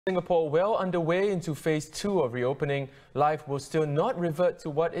Singapore well underway into phase 2 of reopening, life will still not revert to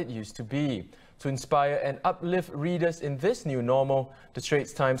what it used to be. To inspire and uplift readers in this new normal, the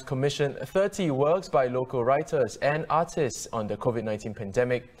Straits Times commissioned 30 works by local writers and artists on the COVID-19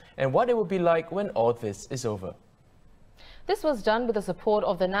 pandemic and what it will be like when all this is over. This was done with the support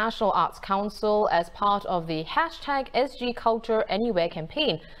of the National Arts Council as part of the #SGCultureAnywhere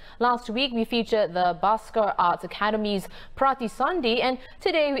campaign. Last week, we featured the Basker Arts Academy's Prati Sandi, and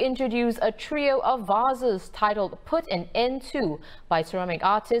today we introduce a trio of vases titled Put an End To by ceramic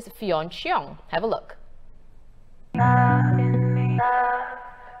artist Fyon Cheong. Have a look.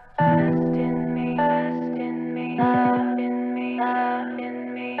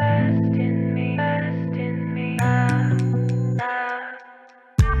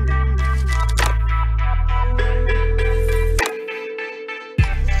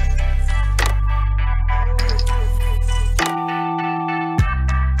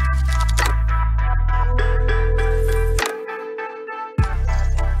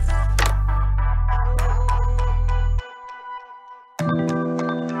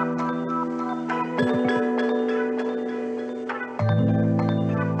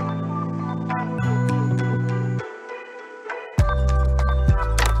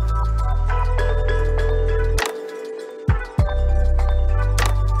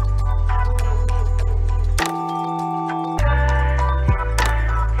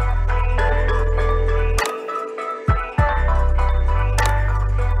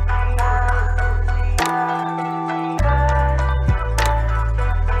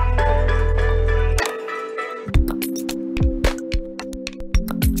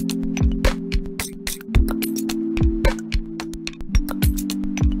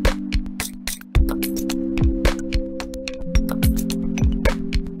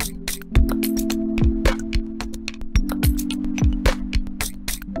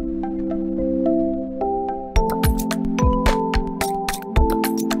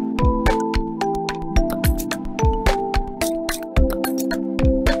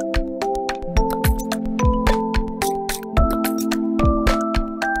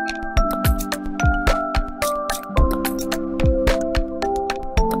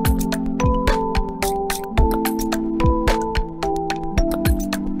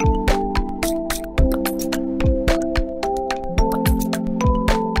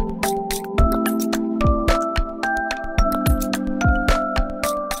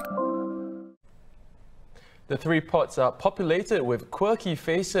 The three pots are populated with quirky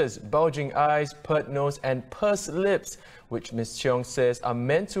faces, bulging eyes, pert nose and pursed lips, which Ms. Cheong says are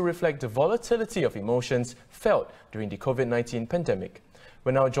meant to reflect the volatility of emotions felt during the COVID-19 pandemic.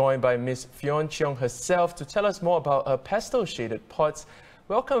 We're now joined by Ms. Fyon Cheong herself to tell us more about her pastel-shaded pots.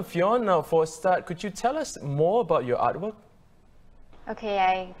 Welcome, Fyon. Now, for a start, could you tell us more about your artwork?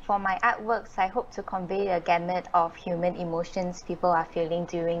 Okay, for my artworks, I hope to convey a gamut of human emotions people are feeling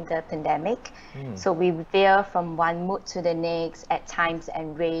during the pandemic. So we veer from one mood to the next, at times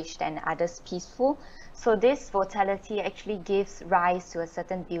enraged and others peaceful. So this volatility actually gives rise to a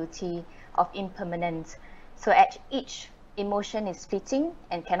certain beauty of impermanence. So each emotion is fleeting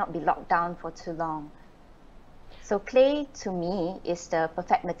and cannot be locked down for too long. So clay, to me, is the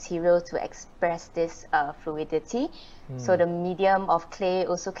perfect material to express this fluidity. So the medium of clay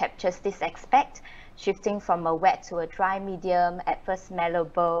also captures this aspect, shifting from a wet to a dry medium, at first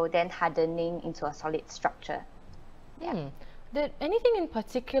malleable, then hardening into a solid structure. Yeah. Did anything in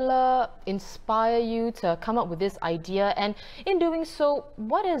particular inspire you to come up with this idea? And in doing so,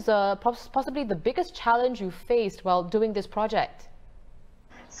 what is possibly the biggest challenge you faced while doing this project?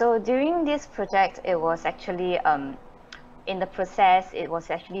 So during this project, it was actually, in the process, it was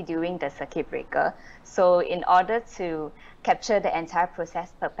actually during the circuit breaker. So in order to capture the entire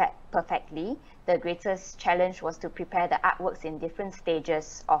process perfectly, the greatest challenge was to prepare the artworks in different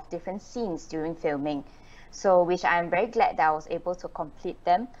stages of different scenes during filming. So which I'm very glad that I was able to complete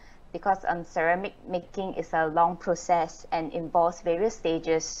them, because ceramic making is a long process and involves various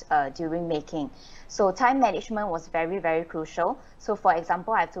stages during making. So time management was very, very crucial. So for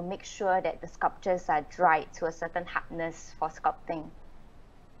example, I have to make sure that the sculptures are dried to a certain hardness for sculpting.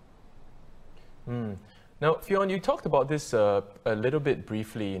 Now, Fyon, you talked about this a little bit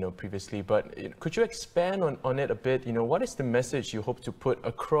briefly, previously, but could you expand on it a bit? What is the message you hope to put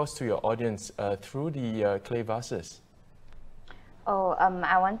across to your audience through the clay vases?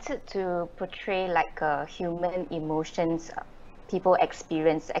 I wanted to portray like human emotions people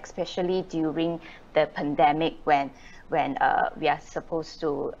experience, especially during the pandemic when we are supposed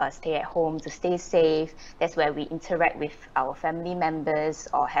to stay at home to stay safe. That's where we interact with our family members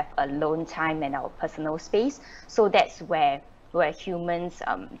or have alone time and our personal space. So that's where where humans,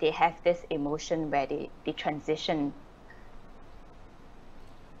 they have this emotion where they transition.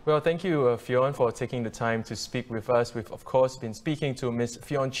 Well, thank you, Fyon, for taking the time to speak with us. We've, of course, been speaking to Ms.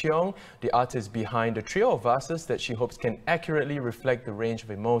 Fyon Cheong, the artist behind the trio of vases that she hopes can accurately reflect the range of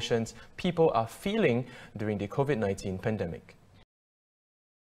emotions people are feeling during the COVID-19 pandemic.